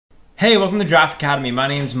Hey, welcome to Draft Academy. My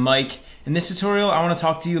name is Mike. In this tutorial, I want to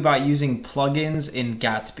talk to you about using plugins in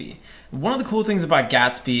Gatsby. One of the cool things about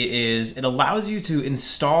Gatsby is it allows you to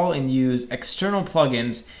install and use external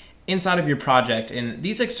plugins inside of your project. And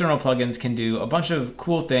these external plugins can do a bunch of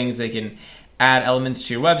cool things. They can add elements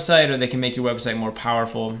to your website, or they can make your website more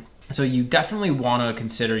powerful. So you definitely want to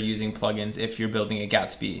consider using plugins if you're building a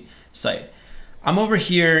Gatsby site. I'm over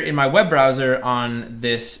here in my web browser on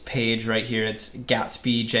this page right here. It's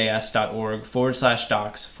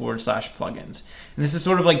gatsbyjs.org/docs/plugins. And this is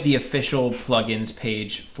sort of like the official plugins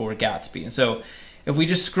page for Gatsby. And so if we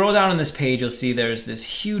just scroll down on this page, you'll see there's this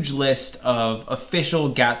huge list of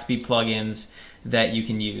official Gatsby plugins that you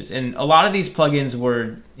can use. And a lot of these plugins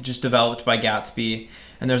were just developed by Gatsby.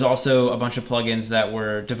 And there's also a bunch of plugins that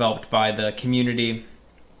were developed by the community.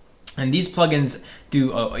 And these plugins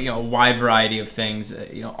do a wide variety of things,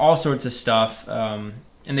 all sorts of stuff, and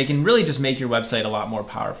they can really just make your website a lot more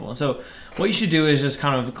powerful. And so what you should do is just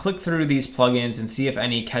kind of click through these plugins and see if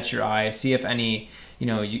any catch your eye, see if any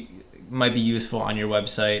might be useful on your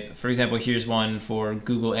website. For example, here's one for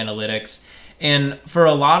Google Analytics. And for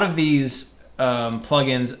a lot of these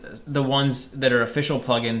plugins, the ones that are official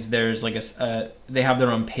plugins, there's like they have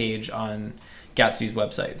their own page on Gatsby's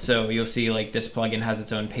website. So you'll see like this plugin has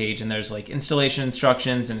its own page, and there's like installation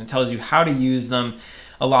instructions, and it tells you how to use them.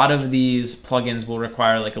 A lot of these plugins will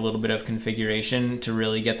require like a little bit of configuration to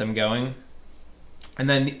really get them going. And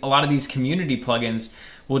then a lot of these community plugins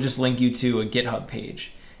will just link you to a GitHub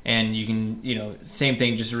page. And you can, same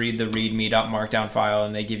thing, just read the readme.markdown file,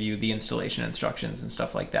 and they give you the installation instructions and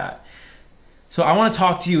stuff like that. So I want to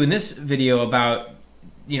talk to you in this video about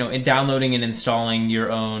in downloading and installing your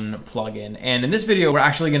own plugin. And in this video, we're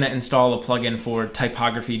actually going to install a plugin for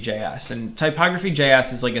Typography.js. And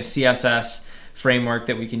Typography.js is like a CSS framework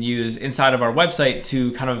that we can use inside of our website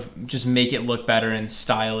to kind of just make it look better and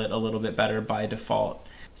style it a little bit better by default.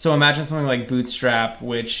 So imagine something like Bootstrap,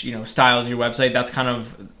 which styles your website. That's kind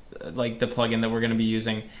of like the plugin that we're going to be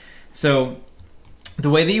using. So the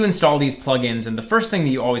way that you install these plugins, and the first thing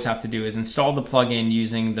that you always have to do is install the plugin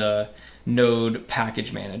using the Node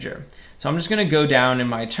package manager. So I'm just going to go down in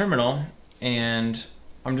my terminal, and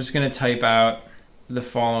I'm just going to type out the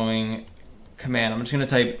following command. I'm just going to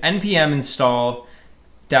type npm install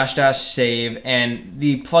 -- save, and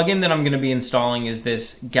the plugin that I'm going to be installing is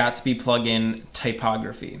this Gatsby plugin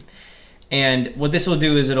typography. And what this will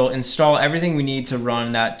do is it'll install everything we need to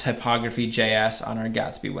run that Typography.js on our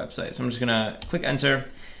Gatsby website. So I'm just going to click enter,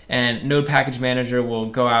 and Node Package Manager will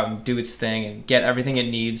go out and do its thing and get everything it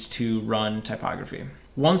needs to run typography.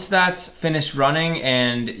 Once that's finished running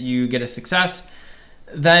and you get a success,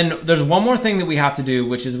 then there's one more thing that we have to do,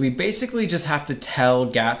 which is we basically just have to tell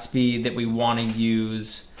Gatsby that we want to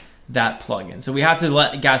use that plugin. So we have to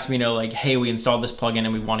let Gatsby know, like, hey, we installed this plugin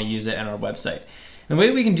and we want to use it in our website. And the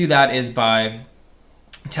way we can do that is by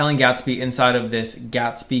telling Gatsby inside of this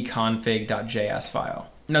gatsbyconfig.js file.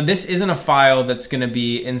 Now, this isn't a file that's going to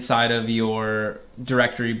be inside of your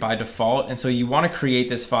directory by default, and so you want to create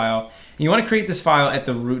this file. And you want to create this file at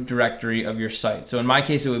the root directory of your site. So in my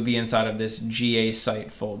case, it would be inside of this GA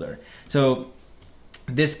site folder. So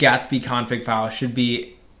this Gatsby config file should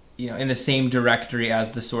be in the same directory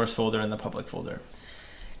as the source folder and the public folder.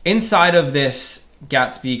 Inside of this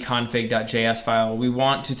Gatsby config.js file, we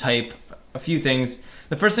want to type a few things.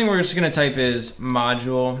 The first thing we're just going to type is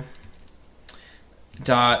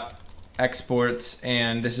module.exports,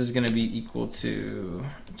 and this is going to be equal to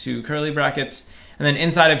curly brackets. And then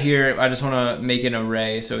inside of here, I just want to make an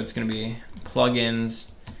array, so it's going to be plugins.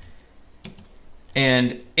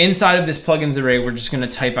 And inside of this plugins array, we're just going to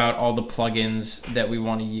type out all the plugins that we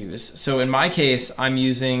want to use. So in my case, I'm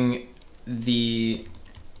using the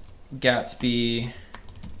Gatsby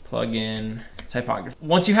plugin typography.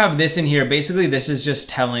 Once you have this in here, basically this is just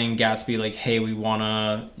telling Gatsby like, hey, we want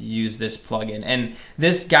to use this plugin. And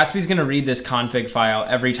this Gatsby's going to read this config file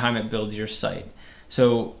every time it builds your site.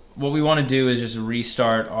 So what we want to do is just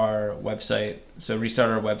restart our website. So restart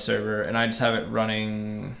our web server, and I just have it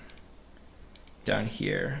running down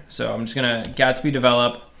here. So I'm just going to Gatsby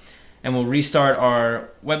develop, and we'll restart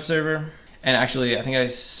our web server. And actually, I think I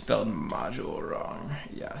spelled module wrong.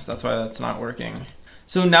 Yes, that's why that's not working.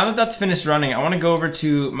 So now that that's finished running, I want to go over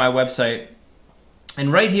to my website.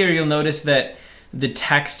 And right here, you'll notice that the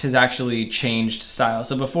text has actually changed style.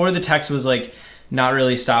 So before, the text was like not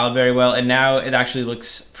really styled very well, and now it actually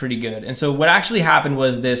looks pretty good. And so what actually happened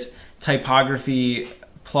was this typography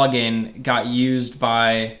plugin got used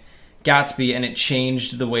by Gatsby, and it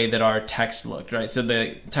changed the way that our text looked, right? So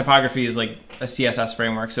the typography is like a CSS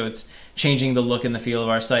framework, so it's changing the look and the feel of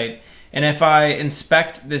our site. And if I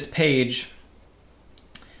inspect this page,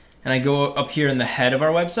 and I go up here in the head of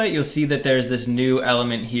our website, you'll see that there's this new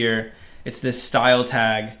element here. It's this style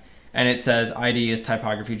tag, and it says ID is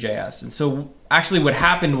typography.js. And so actually what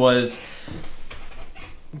happened was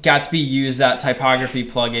Gatsby used that typography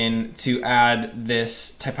plugin to add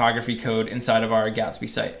this typography code inside of our Gatsby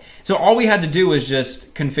site. So all we had to do was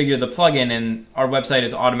just configure the plugin, and our website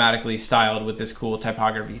is automatically styled with this cool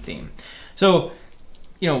typography theme. So,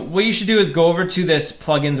 what you should do is go over to this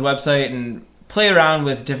plugins website and play around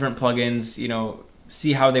with different plugins,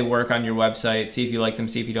 see how they work on your website, see if you like them,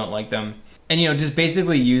 see if you don't like them, and just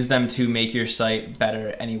basically use them to make your site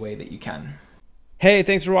better any way that you can. Hey,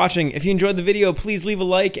 thanks for watching. If you enjoyed the video, please leave a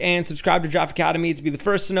like and subscribe to Draft Academy to be the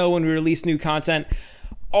first to know when we release new content.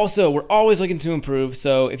 Also, we're always looking to improve,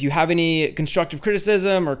 so if you have any constructive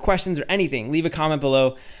criticism or questions or anything, leave a comment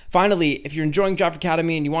below. Finally, if you're enjoying Draft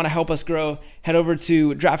Academy and you want to help us grow, head over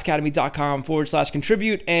to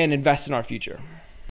draftacademy.com/contribute and invest in our future.